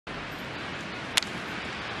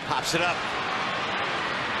Pops it up.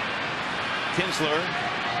 Kinsler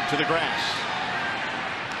to the grass.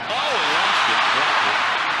 Oh, he lost it. Dropped it.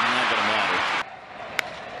 Not going to matter.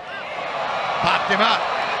 Popped him up.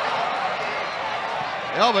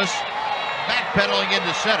 Elvis backpedaling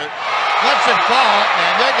into center. Lets it fall,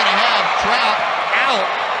 and they're going to have Trout out.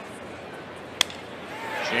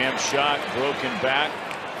 Jam shot, broken back.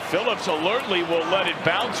 Phillips alertly will let it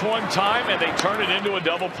bounce one time, and they turn it into a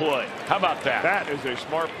double play. How about that? That is a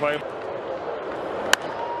smart play.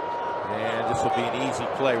 And this will be an easy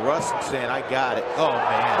play. Russ saying, I got it. Oh,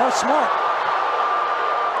 man. That's smart.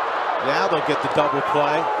 Now they'll get the double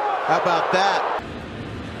play. How about that?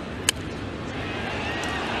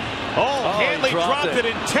 Oh, Hanley dropped it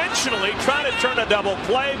intentionally, trying to turn a double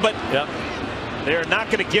play, but they're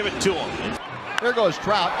not going to give it to him. There goes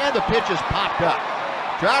Trout, and the pitch is popped up.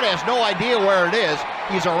 Trout has no idea where it is.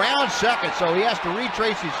 He's around second, so he has to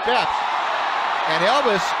retrace his steps. And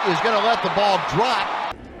Elvis is going to let the ball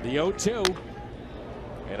drop. The 0-2.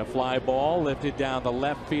 And a fly ball lifted down the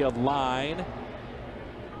left field line.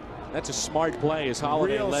 That's a smart play as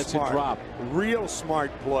Holiday lets it drop. Real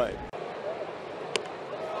smart play.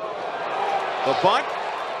 The bunt.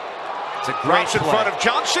 It's a great in front of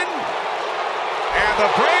Johnson. And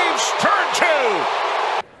the Braves turn two.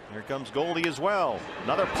 Here comes Goldie as well.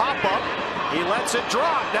 Another pop-up. He lets it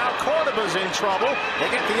drop. Now Cordova's in trouble. They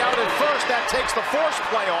get the out at first. That takes the force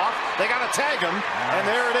play off. They got to tag him. And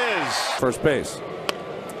there it is. First base.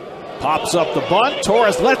 Pops up the bunt.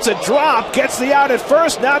 Torres lets it drop. Gets the out at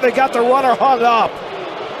first. Now they got the runner hung up.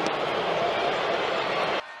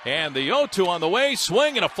 And the 0-2 on the way.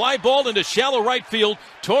 Swing and a fly ball into shallow right field.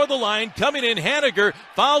 Toward the line. Coming in Haniger.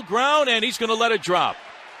 Foul ground, and he's going to let it drop.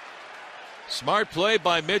 Smart play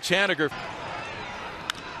by Mitch Haniger.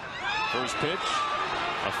 First pitch,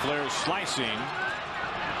 a flare slicing,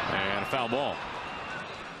 and a foul ball.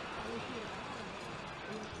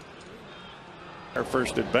 Our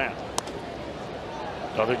first at bat.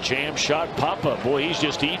 Another jam shot pop-up. Boy, he's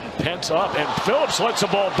just eating Pence up, and Phillips lets the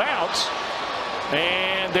ball bounce,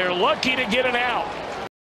 and they're lucky to get it out.